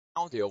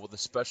Allendale with a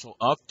special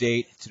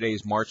update. Today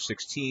is March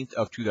 16th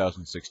of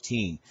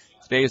 2016.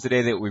 Today is the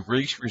day that we've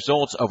reached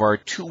results of our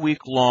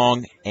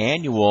 2-week-long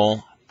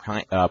annual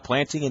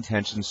planting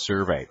intentions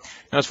survey.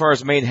 Now, as far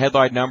as main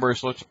headline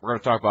numbers, we're going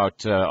to talk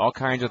about all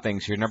kinds of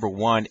things here. Number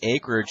 1,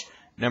 acreage.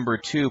 Number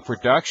 2,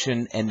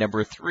 production. And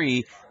number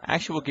 3,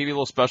 actually we'll give you a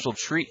little special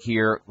treat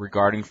here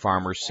regarding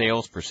farmer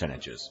sales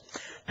percentages.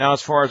 Now,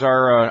 as far as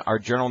our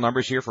general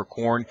numbers here for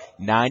corn,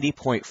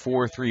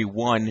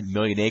 90.431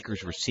 million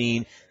acres were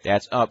seen.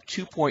 That's up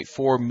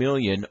 2.4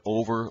 million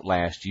over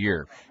last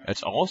year.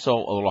 That's also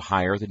a little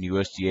higher than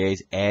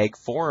USDA's Ag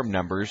Forum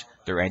numbers,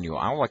 their annual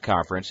outlook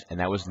conference,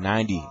 and that was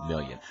 90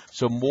 million.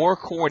 So more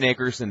corn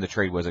acres than the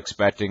trade was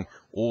expecting,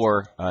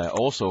 or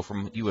also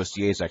from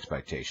USDA's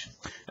expectation.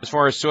 As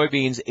far as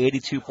soybeans,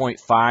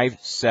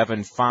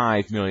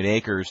 82.575 million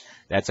acres.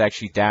 That's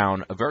actually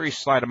down a very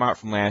slight amount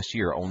from last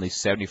year, only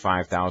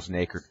 75,000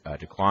 acre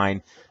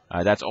decline.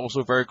 That's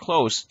also very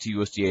close to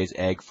USDA's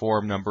Ag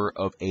Forum number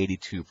of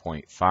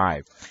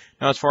 82.5.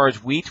 Now, as far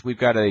as wheat, we've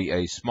got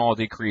a small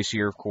decrease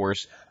here, of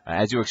course,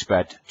 as you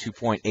expect,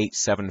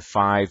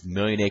 2.875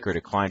 million acre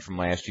decline from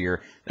last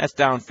year. That's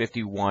down that's at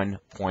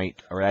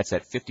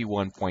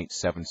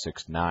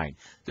 51.769.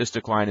 This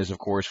decline is, of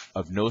course,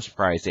 of no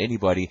surprise to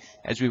anybody,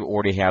 as we've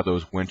already had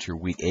those winter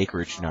wheat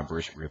acreage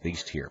numbers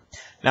released here.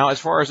 Now, as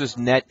far as this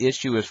net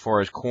issue, as far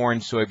as corn,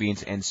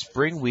 soybeans, and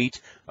spring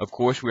wheat, of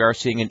course, we are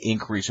seeing an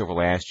increase over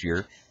last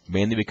year,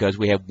 mainly because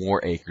we have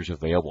more acres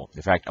available.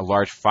 In fact, a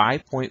large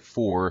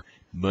 5.4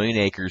 million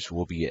acres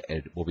will be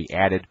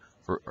added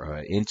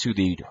into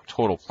the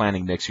total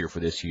planting mix here for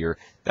this year.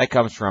 That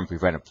comes from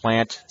prevented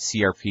plant,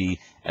 CRP,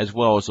 as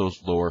well as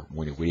those lower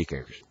winter wheat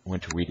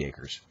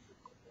acres.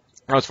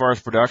 Now, as far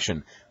as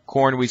production,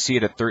 corn, we see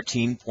it at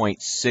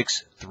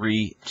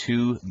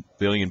 13.632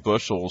 billion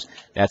bushels.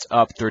 That's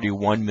up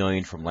 31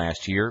 million from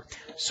last year.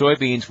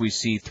 Soybeans, we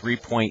see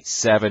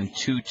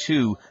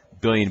 3.722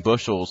 billion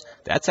bushels.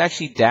 That's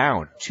actually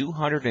down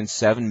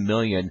 207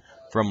 million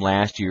from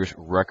last year's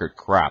record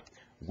crop.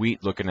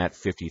 Wheat looking at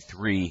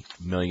 53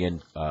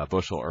 million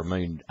bushel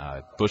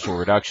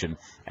reduction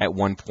at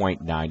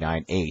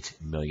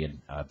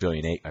 1.998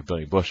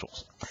 billion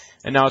bushels.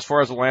 And now, as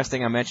far as the last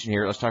thing I mentioned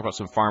here, let's talk about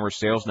some farmer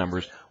sales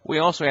numbers. We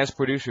also asked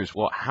producers,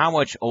 well, how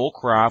much old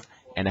crop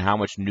and how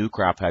much new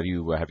crop have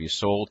you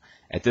sold?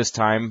 At this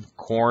time,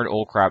 corn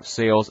old crop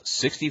sales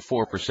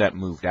 64%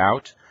 moved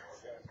out.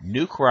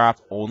 New crop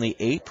only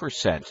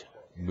 8%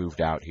 moved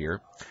out here.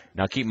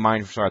 Now, keep in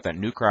mind, sorry, that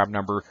new crop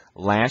number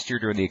last year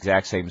during the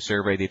exact same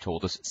survey, they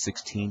told us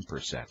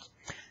 16%.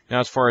 Now,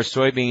 as far as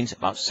soybeans,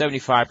 about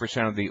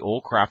 75% of the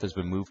old crop has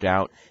been moved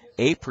out.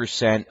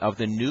 8% of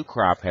the new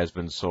crop has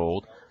been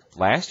sold.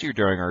 Last year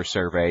during our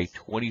survey,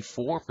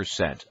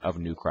 24% of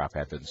new crop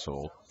had been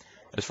sold.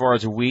 As far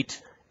as wheat,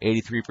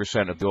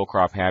 83% of the old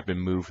crop had been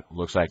moved.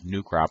 Looks like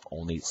new crop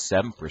only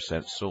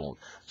 7% sold.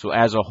 So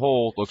as a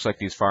whole, looks like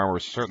these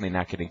farmers are certainly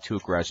not getting too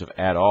aggressive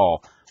at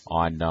all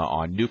on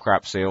new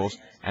crop sales,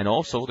 and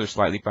also they're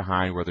slightly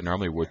behind where they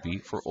normally would be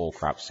for old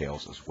crop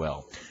sales as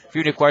well. If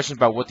you have any questions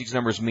about what these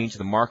numbers mean to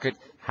the market,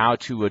 how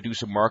to do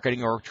some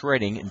marketing or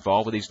trading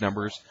involved with these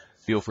numbers,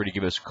 feel free to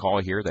give us a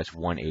call here. That's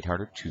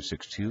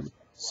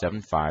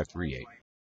 1-800-262-7538.